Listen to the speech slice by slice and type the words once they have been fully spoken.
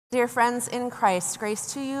Dear friends in Christ,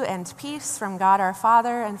 grace to you and peace from God our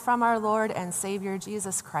Father and from our Lord and Savior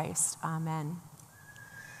Jesus Christ. Amen.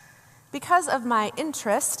 Because of my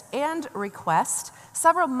interest and request,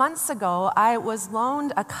 several months ago I was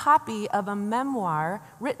loaned a copy of a memoir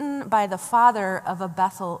written by the father of a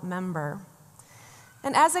Bethel member.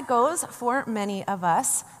 And as it goes for many of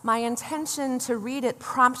us, my intention to read it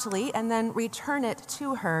promptly and then return it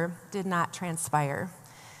to her did not transpire.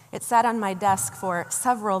 It sat on my desk for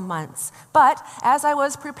several months, but as I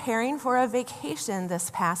was preparing for a vacation this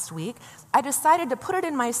past week, I decided to put it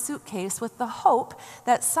in my suitcase with the hope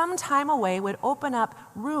that some time away would open up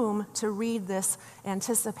room to read this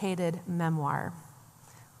anticipated memoir.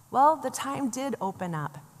 Well, the time did open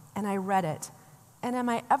up, and I read it, and am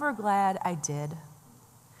I ever glad I did?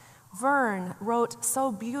 Vern wrote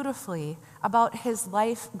so beautifully about his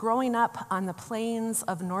life growing up on the plains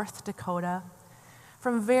of North Dakota,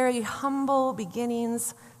 from very humble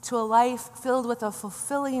beginnings to a life filled with a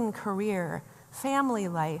fulfilling career, family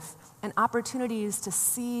life, and opportunities to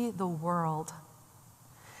see the world.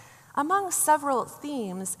 Among several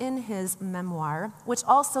themes in his memoir, which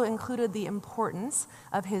also included the importance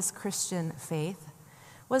of his Christian faith,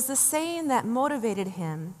 was the saying that motivated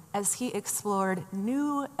him as he explored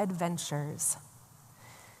new adventures.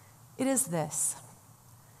 It is this: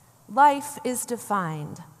 life is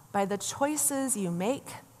defined by the choices you make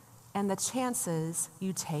and the chances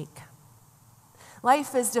you take.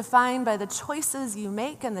 Life is defined by the choices you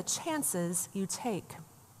make and the chances you take.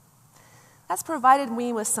 That's provided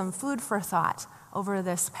me with some food for thought over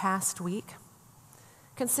this past week.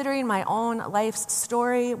 Considering my own life's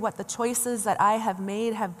story, what the choices that I have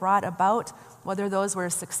made have brought about, whether those were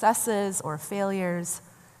successes or failures,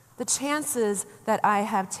 the chances that I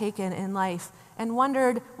have taken in life, and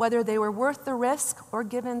wondered whether they were worth the risk or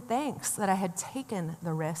given thanks that I had taken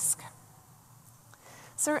the risk.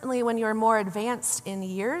 Certainly, when you're more advanced in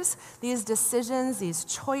years, these decisions, these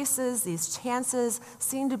choices, these chances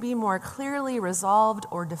seem to be more clearly resolved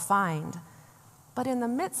or defined. But in the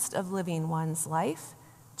midst of living one's life,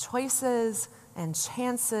 choices and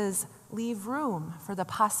chances leave room for the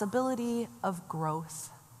possibility of growth.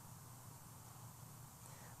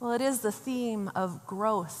 Well, it is the theme of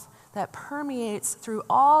growth that permeates through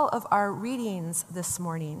all of our readings this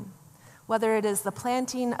morning. Whether it is the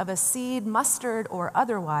planting of a seed, mustard or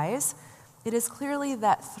otherwise, it is clearly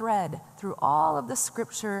that thread through all of the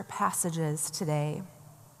scripture passages today.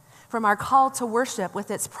 From our call to worship with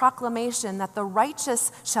its proclamation that the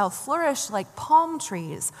righteous shall flourish like palm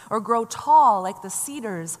trees or grow tall like the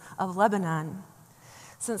cedars of Lebanon.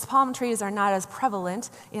 Since palm trees are not as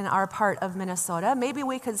prevalent in our part of Minnesota, maybe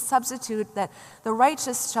we could substitute that the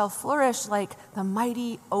righteous shall flourish like the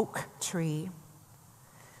mighty oak tree.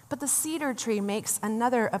 But the cedar tree makes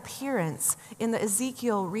another appearance in the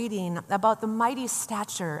Ezekiel reading about the mighty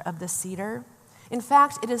stature of the cedar. In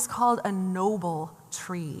fact, it is called a noble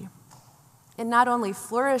tree. It not only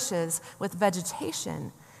flourishes with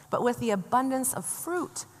vegetation, but with the abundance of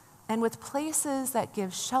fruit and with places that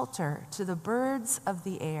give shelter to the birds of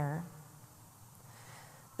the air.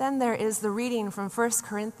 Then there is the reading from 1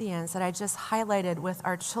 Corinthians that I just highlighted with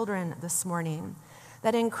our children this morning,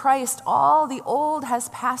 that in Christ all the old has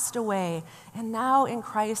passed away, and now in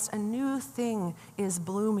Christ a new thing is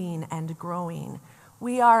blooming and growing.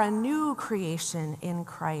 We are a new creation in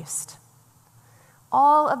Christ.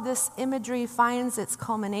 All of this imagery finds its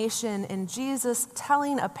culmination in Jesus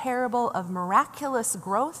telling a parable of miraculous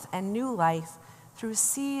growth and new life through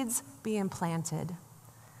seeds being planted.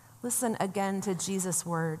 Listen again to Jesus'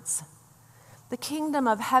 words. The kingdom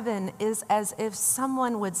of heaven is as if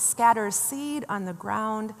someone would scatter seed on the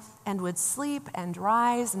ground and would sleep and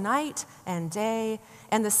rise night and day,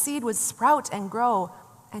 and the seed would sprout and grow,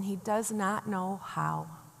 and he does not know how.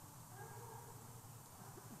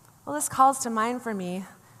 Well, this calls to mind for me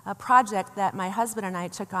a project that my husband and I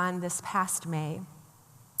took on this past May.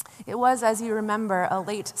 It was, as you remember, a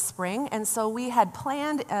late spring, and so we had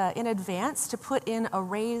planned in advance to put in a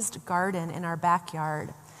raised garden in our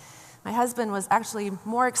backyard. My husband was actually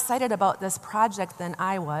more excited about this project than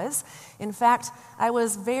I was. In fact, I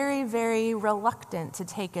was very, very reluctant to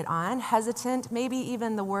take it on, hesitant, maybe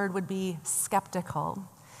even the word would be skeptical.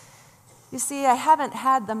 You see, I haven't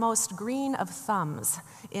had the most green of thumbs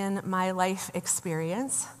in my life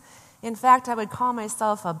experience. In fact, I would call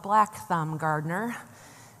myself a black thumb gardener.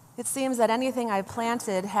 It seems that anything I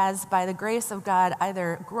planted has, by the grace of God,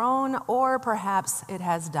 either grown or perhaps it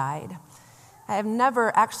has died. I have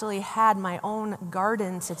never actually had my own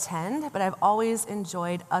garden to tend, but I've always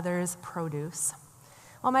enjoyed others' produce.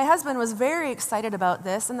 Well, my husband was very excited about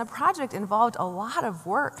this, and the project involved a lot of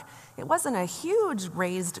work. It wasn't a huge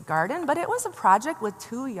raised garden, but it was a project with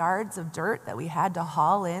 2 yards of dirt that we had to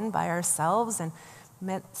haul in by ourselves and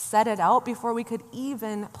set it out before we could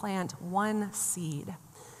even plant one seed.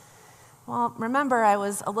 Well, remember, I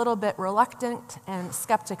was a little bit reluctant and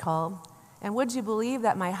skeptical, and would you believe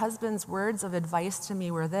that my husband's words of advice to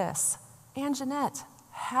me were this: Anjanette,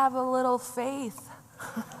 have a little faith.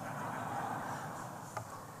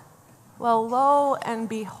 Well, lo and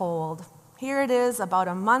behold, here it is about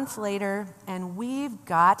a month later, and we've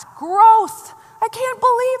got growth. I can't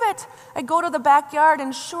believe it. I go to the backyard,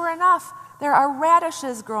 and sure enough, there are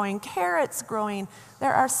radishes growing, carrots growing,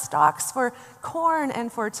 there are stalks for corn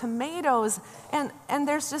and for tomatoes, and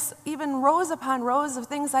there's just even rows upon rows of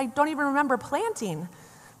things I don't even remember planting.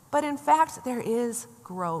 But in fact, there is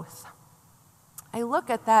growth. I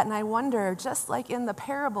look at that and I wonder, just like in the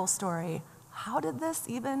parable story, how did this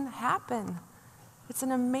even happen? It's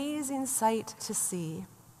an amazing sight to see.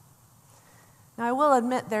 Now, I will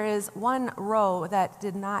admit there is one row that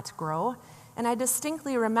did not grow, and I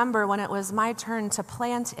distinctly remember when it was my turn to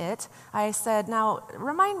plant it, I said, now,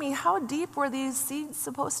 remind me, how deep were these seeds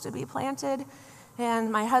supposed to be planted?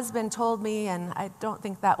 And my husband told me, and I don't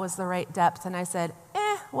think that was the right depth, and I said,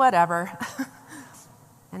 whatever.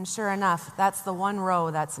 And sure enough, that's the one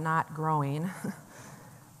row that's not growing.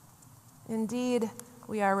 Indeed,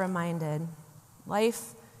 we are reminded,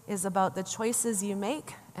 life is about the choices you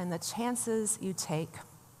make and the chances you take.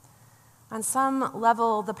 On some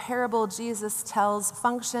level, the parable Jesus tells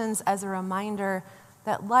functions as a reminder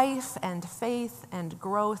that life and faith and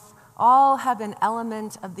growth all have an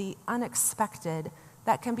element of the unexpected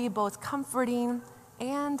that can be both comforting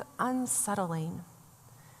and unsettling.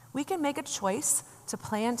 We can make a choice to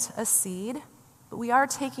plant a seed, but we are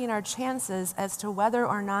taking our chances as to whether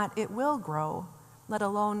or not it will grow, let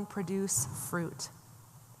alone produce fruit.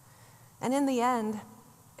 And in the end,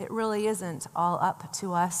 it really isn't all up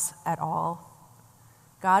to us at all.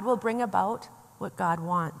 God will bring about what God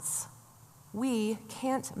wants. We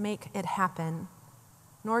can't make it happen,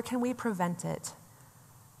 nor can we prevent it.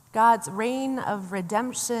 God's reign of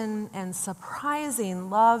redemption and surprising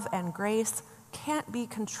love and grace can't be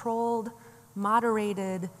controlled,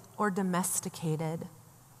 moderated, or domesticated.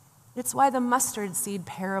 It's why the mustard seed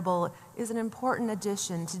parable is an important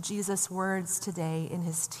addition to Jesus' words today in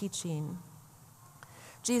his teaching.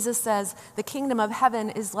 Jesus says, the kingdom of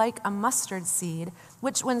heaven is like a mustard seed,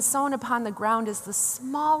 which when sown upon the ground is the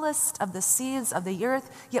smallest of the seeds of the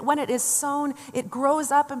earth, yet when it is sown, it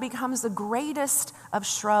grows up and becomes the greatest of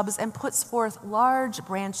shrubs and puts forth large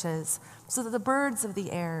branches so that the birds of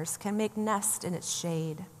the air can make nest in its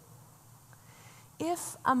shade.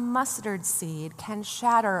 If a mustard seed can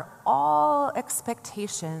shatter all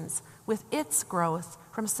expectations with its growth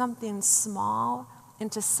from something small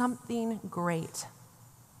into something great,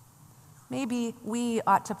 maybe we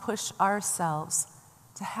ought to push ourselves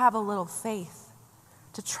to have a little faith,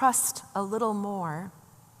 to trust a little more,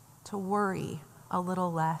 to worry a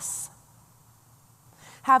little less.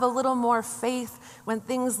 Have a little more faith when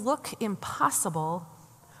things look impossible,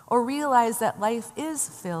 or realize that life is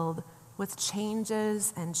filled with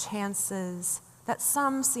changes and chances, that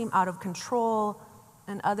some seem out of control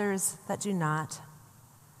and others that do not.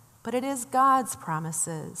 But it is God's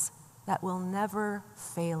promises that will never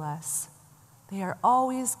fail us. They are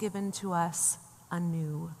always given to us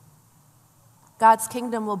anew. God's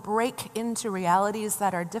kingdom will break into realities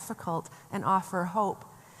that are difficult and offer hope.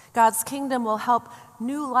 God's kingdom will help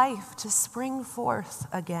new life to spring forth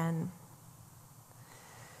again.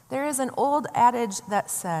 There is an old adage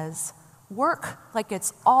that says, work like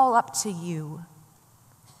it's all up to you,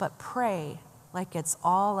 but pray like it's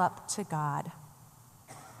all up to God.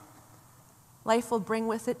 Life will bring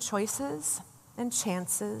with it choices and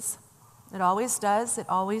chances. It always does, it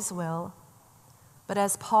always will. But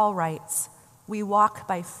as Paul writes, we walk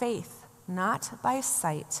by faith, not by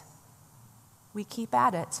sight. We keep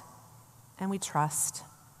at it, and we trust.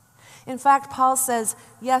 In fact, Paul says,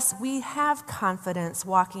 yes, we have confidence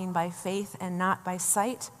walking by faith and not by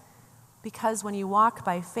sight, because when you walk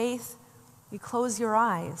by faith, you close your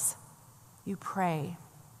eyes, you pray,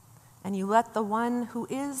 and you let the one who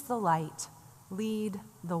is the light lead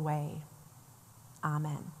the way.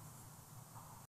 Amen.